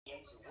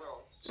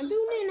I'm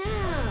doing it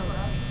now.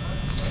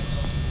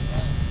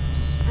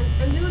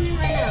 I'm doing it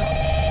right now.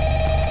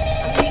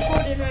 I'm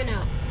recording right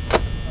now.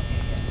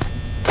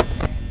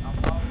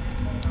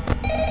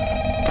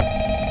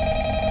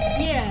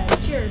 Yeah,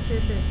 sure.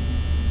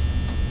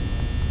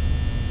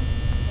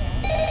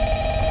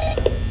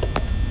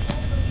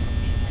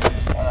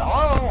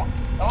 Hello.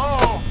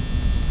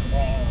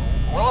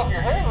 Well, if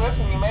you're hearing this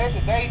and you made it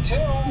to day 2,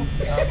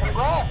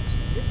 congrats.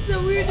 So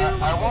we're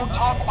doing. I won't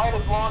talk quite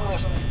as long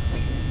this.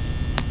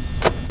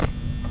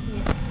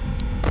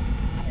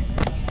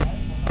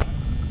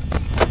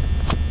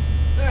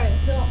 Alright,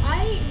 so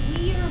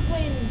we are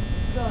playing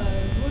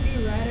Woody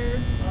Rider.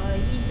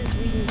 He's just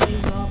reading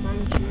things off.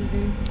 I'm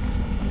choosing.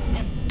 I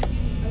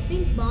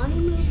think Bonnie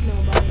moved. No,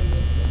 Bonnie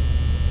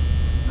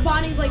moved.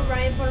 Bonnie's like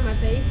right in front of my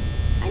face.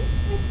 I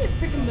didn't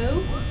freaking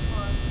move.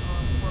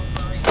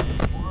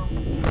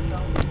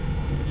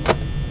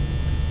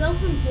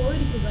 Self-employed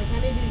because I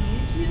kind of do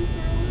YouTube for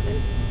a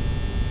living.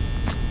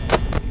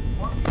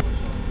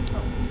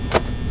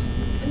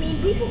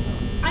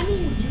 I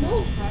mean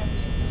most.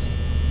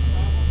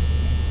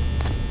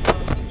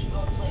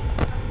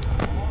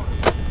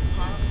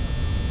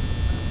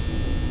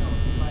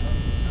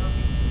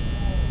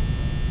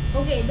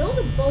 Okay, those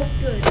are both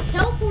good.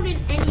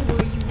 Teleporting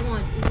anywhere you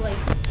want is like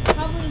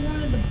probably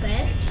one of the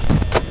best.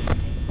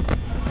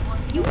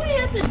 You wouldn't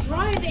have to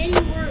drive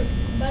anywhere.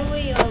 By the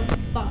way,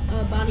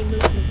 Bonnie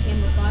moved to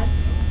camera 5.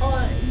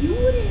 You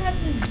wouldn't have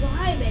to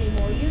drive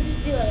anymore. You'd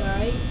just be like,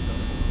 alright,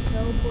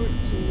 teleport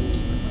to.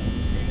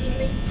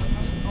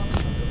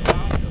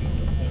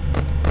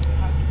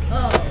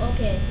 Oh,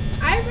 okay.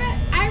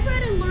 I'd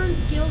rather learn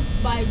skills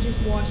by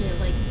just watching it.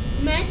 Like,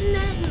 imagine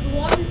that, just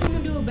watching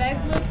someone do a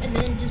backflip and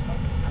then just.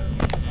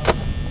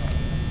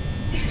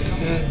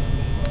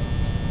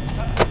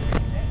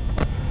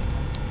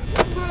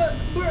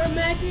 Bro,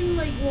 imagine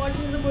like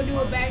watching someone do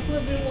a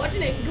backflip and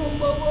watching it go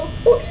over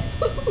 40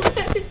 foot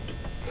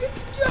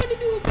trying to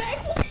do a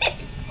backflip.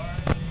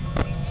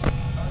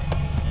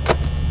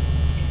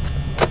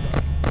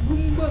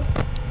 Goomba.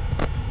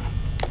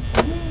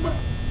 Goomba.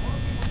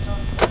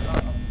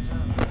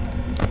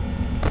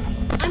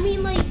 I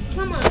mean, like,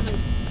 come on,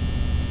 like,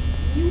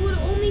 you would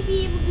only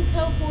be able to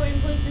teleport in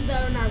places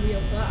that are not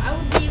real, so I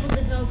would be able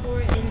to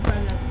teleport in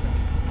 5,000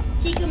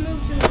 frames. Chica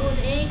moved to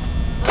 1A,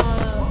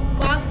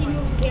 Boxy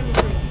moved to camera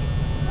 3.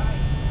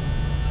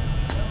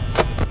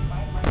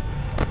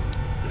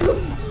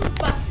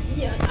 But,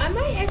 yeah, I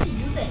might actually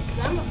do that,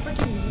 because I'm a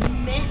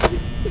freaking mess.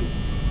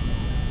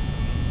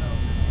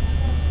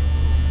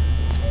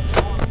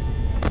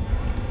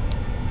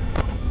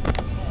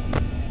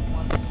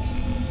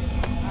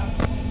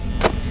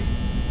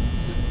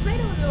 I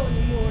don't know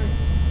anymore.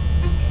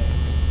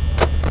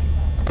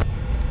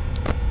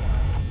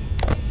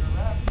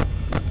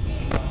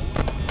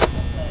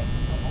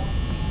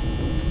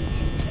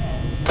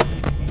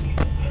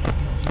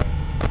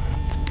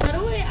 By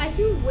the way, I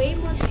feel way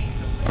much.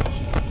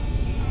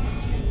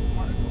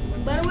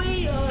 By the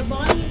way,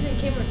 Bonnie's in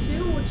camera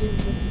 2, which is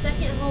the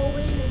second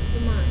hallway next to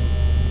mine.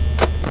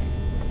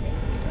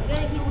 So I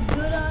gotta keep a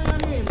good eye on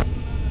him.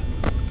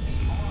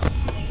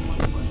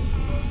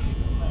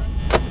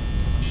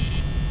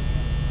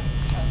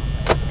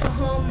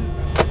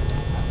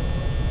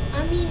 I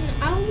mean,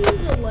 I'll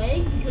lose a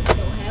leg because I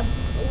don't have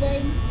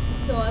legs,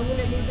 so I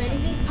wouldn't lose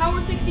anything.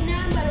 Power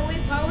 69, by the way,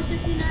 Power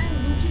 69.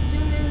 Lucas,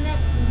 zoom into that.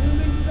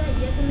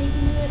 Yes, I'm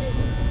making new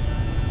edits.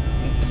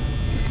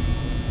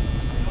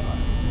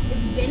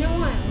 It's been a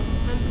while.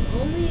 I'm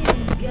only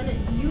gonna.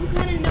 You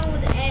kind of know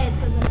what the ads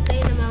since I'm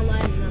saying them out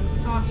loud and I'm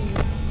talking.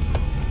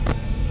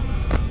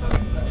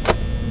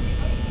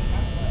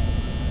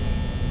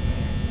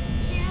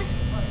 Yeah.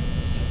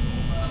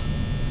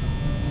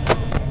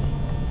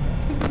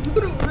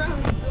 Little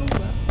Rally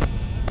Goomba.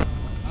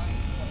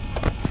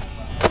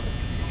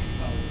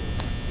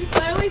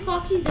 By the way,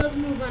 Foxy does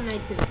move on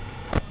night 2.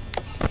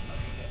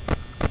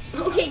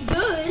 Okay,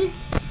 good.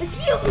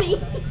 Excuse me.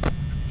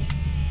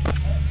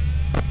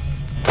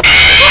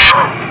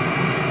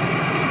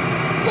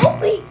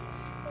 Holy.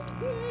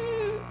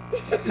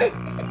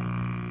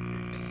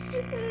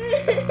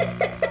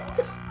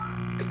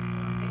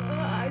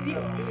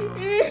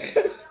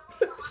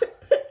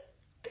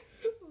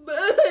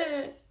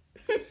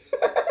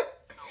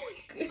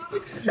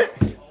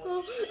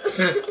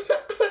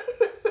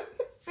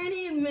 I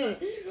need a minute.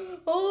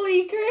 Holy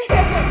crap.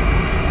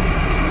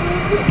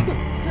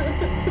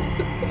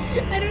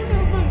 I don't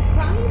know if I'm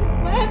crying or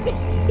laughing.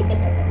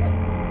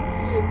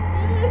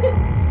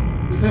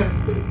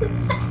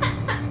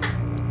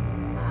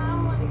 Oh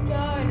my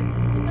god.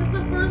 That's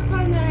the first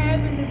time that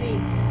happened to me.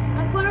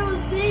 I thought I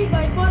was safe.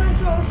 I thought I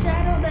saw a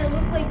shadow that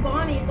looked like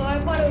Bonnie, so I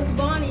thought it was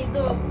Bonnie,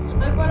 so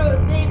I thought I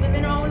was safe, and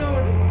then oh no.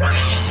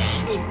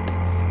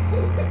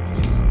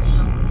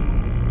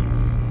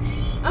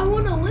 I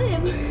want to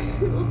live.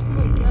 Oh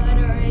my god,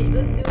 alright,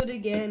 let's do it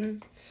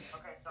again.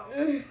 Okay, so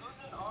losing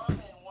arm and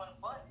one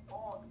butt.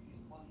 Well,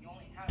 you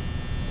only have.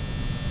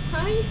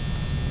 I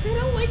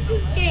don't like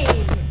this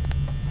game.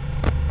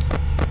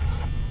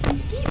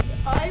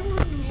 I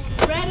would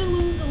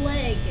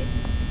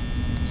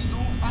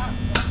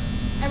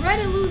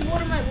about to lose one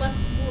of my left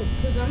foot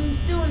because I'm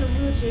still in a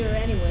wheelchair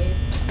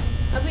anyways.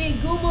 I'll be a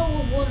Goomba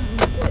with one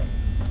foot.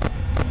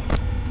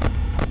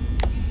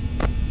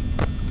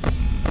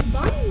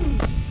 Bonnie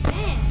moves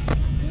fast. God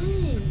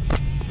dang.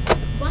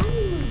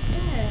 Bonnie moves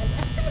fast.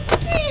 I'm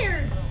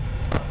scared.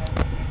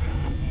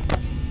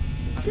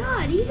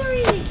 God, he's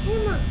already in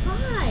camera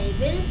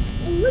 5 and it's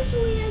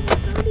literally hasn't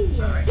started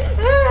yet.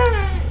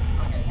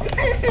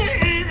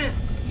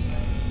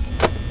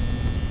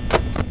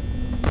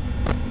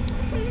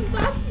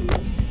 Boxy.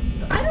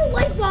 I don't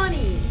like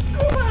Bonnie.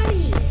 Screw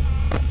Bonnie.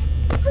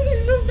 I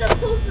freaking moved up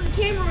close to the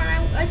camera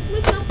and I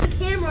flipped up the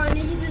camera and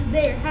he's just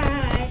there.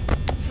 Hi.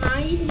 How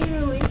you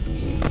doing?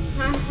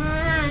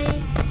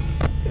 Hi.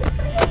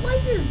 I don't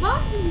like this.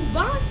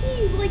 Boxy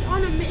is like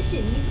on a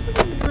mission. He's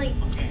freaking like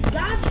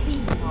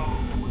Godspeed.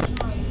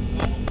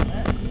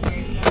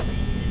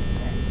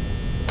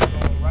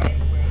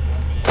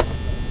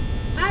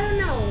 I don't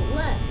know.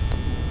 Left.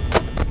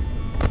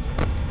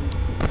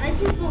 I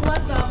choose the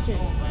left option.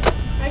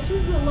 I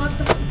choose the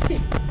left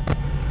option.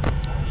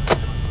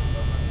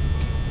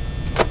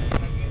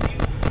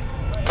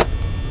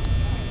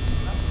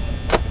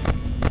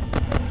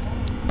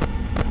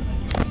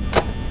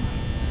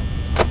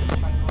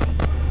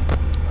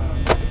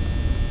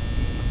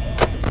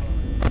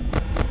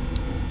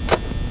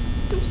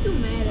 I'm still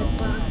mad at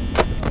Box.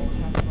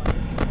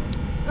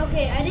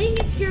 Okay, I didn't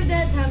get scared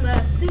that time,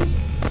 but still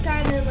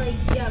kind of like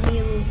got me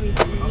a little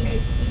freaky.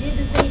 He did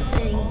the same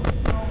thing.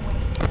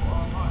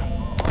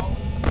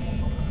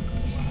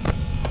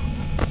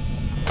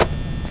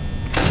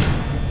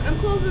 I'm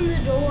closing the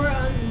door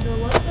on the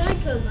left side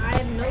because I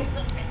have no.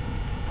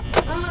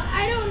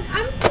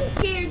 I'm too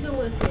scared to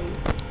listen.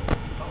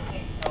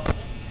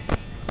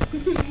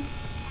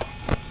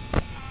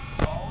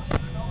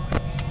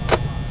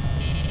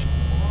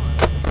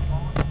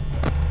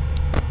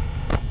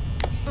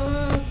 I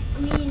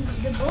mean,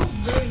 they're both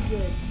very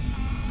good.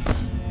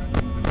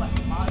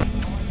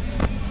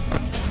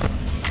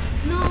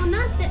 No,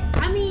 not that.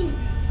 I mean.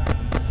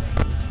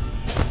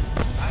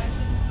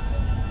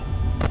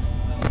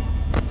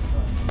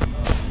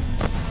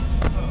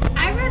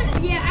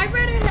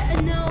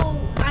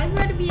 I'd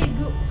rather be a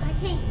good. I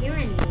can't hear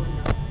anyone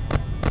though.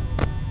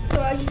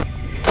 So I.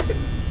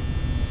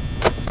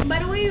 By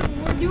the way,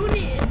 we're doing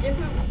it a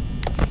different way.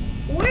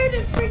 Where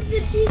the frick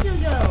did Chica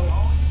go?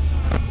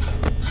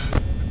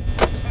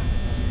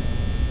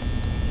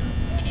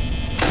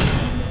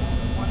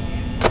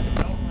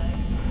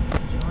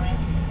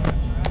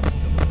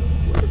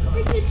 Where the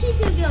frick did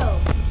Chica go?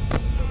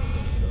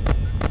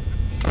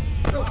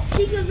 Oh,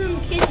 Chica's in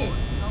the kitchen.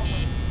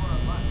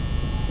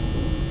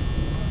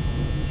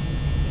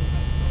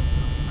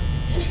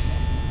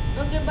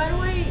 Okay, by the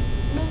way,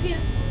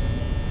 Lucas,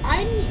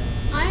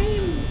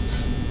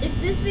 if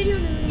this video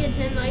doesn't get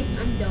 10 likes,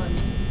 I'm done.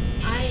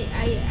 I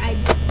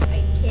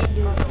can't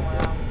do it.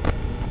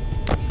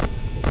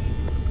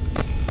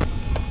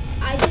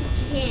 I just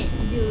can't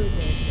do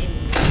this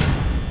anymore.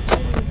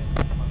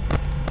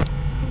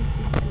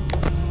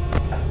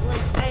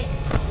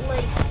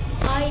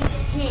 I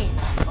can't.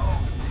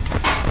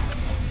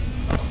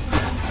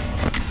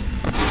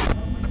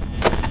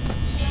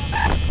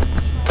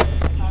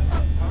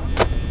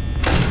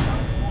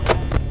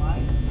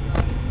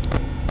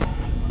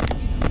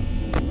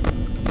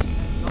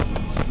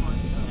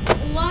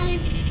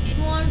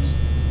 Large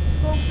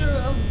sculpture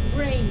of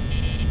brain.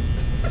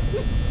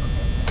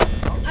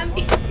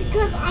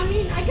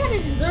 I kind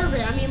of deserve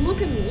it. I mean,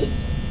 look at me.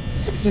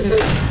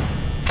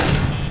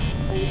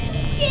 I'm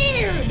too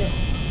scared.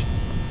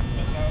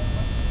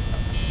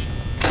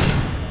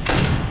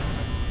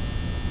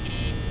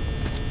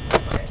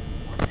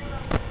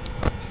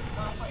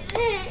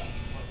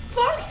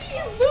 Foxy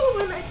is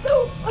moving. I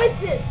don't like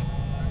this.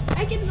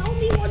 I can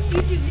only watch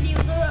YouTube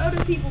videos or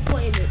other people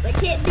play this. I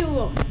can't do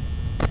them.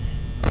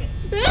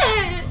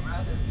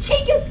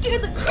 Chica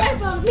scared the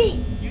crap out of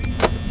me.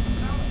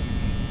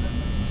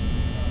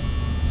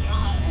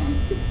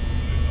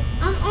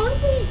 I'm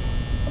honestly,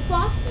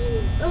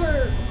 Foxy's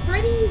or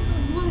Freddy's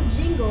little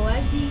jingle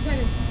actually kind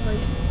of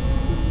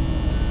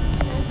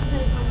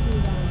calms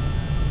me down.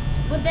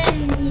 But then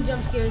he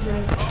jump scares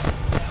them.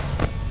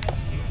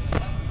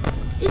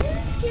 It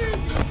doesn't scare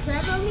the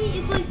crap out of me.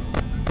 It's like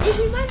it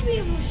reminds me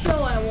of a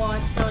show I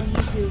watched on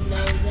YouTube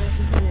that was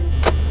actually kind of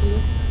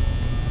cool.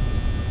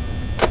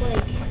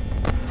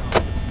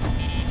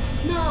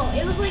 No,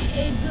 it was like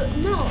a good.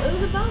 No, it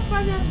was about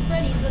Five Nights at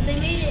Freddy's, but they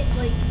made it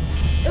like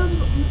it was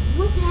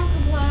with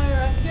Markiplier.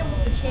 I forget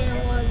what the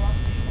channel was.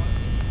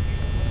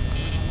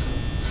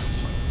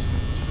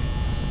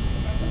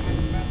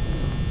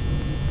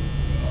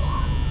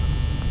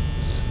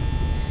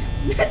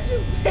 That's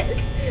your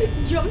best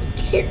jump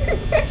scare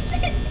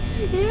impression.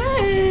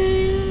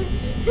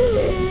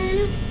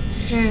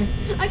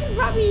 I can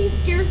probably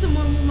scare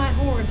someone with my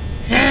horn.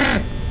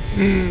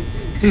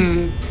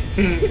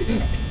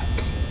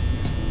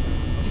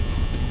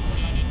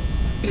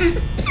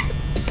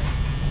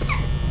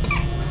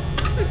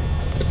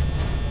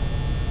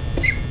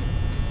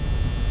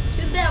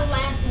 That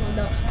last one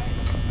though.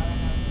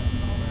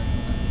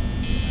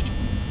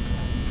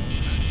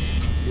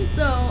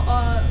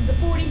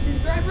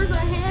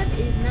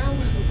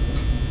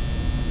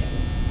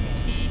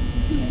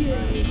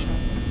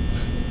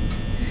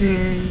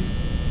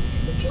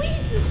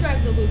 Please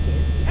subscribe to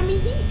Lucas. I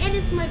mean, he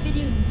edits my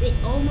videos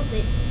almost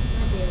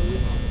not daily.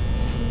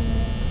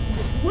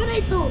 When I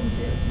told him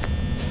to.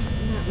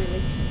 Not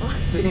really.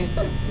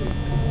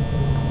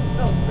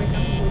 Oh, frick,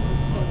 I'm wasting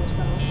so much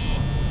power.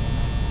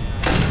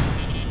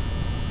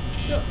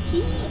 So,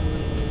 he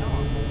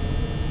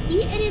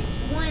edits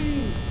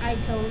when I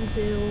tell him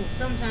to.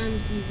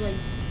 Sometimes he's, like,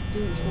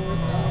 doing chores.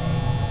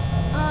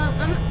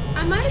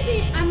 I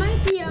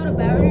might be out of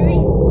battery.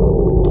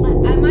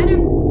 I might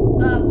have,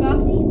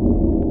 Foxy,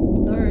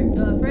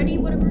 or, Freddy,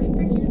 whatever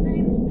freaking his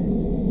name is.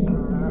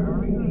 Are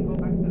we gonna go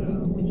back to the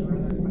would you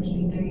rather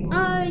question thing?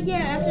 Yeah,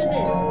 after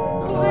this.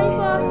 Oh, hi,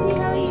 Foxy,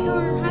 how you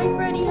doing? Hi,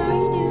 Freddy, how you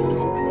doing?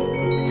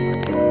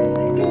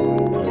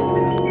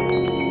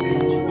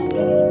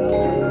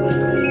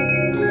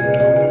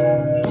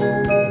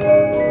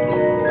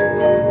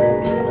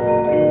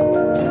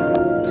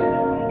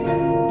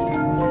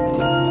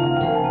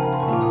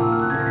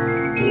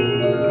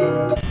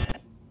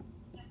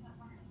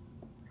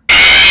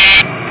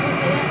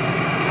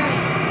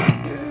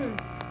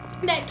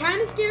 That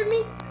kind of scared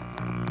me.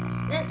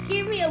 That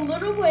scared me a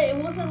little bit. It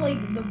wasn't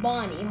like the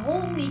Bonnie.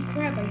 Holy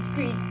crap, I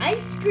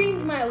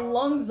screamed my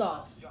lungs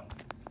off. Jump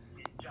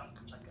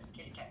like a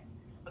kitty cat.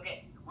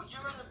 Okay, would you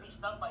rather be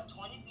stung by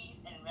 20 bees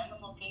in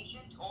random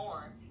locations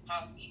or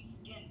have each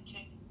skin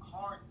kicked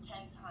hard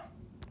 10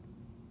 times?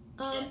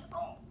 Shit.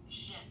 Oh,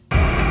 shit.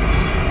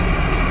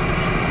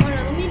 Hold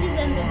on, let me just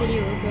end the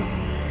video real quick.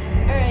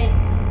 Alright.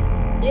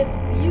 If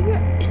you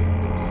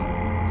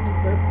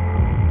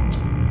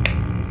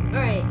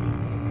Alright.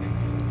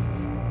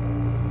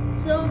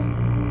 So,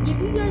 if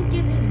you guys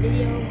get this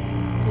video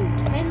to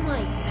 10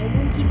 likes, I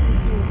will keep this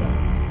series up.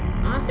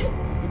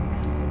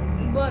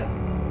 But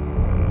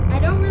I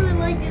don't really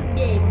like this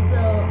game, so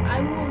I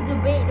will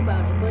debate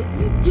about it. But if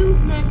you do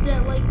smash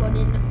that like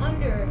button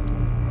under a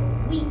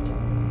week,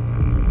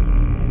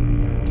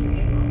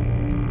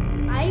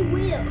 I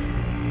will.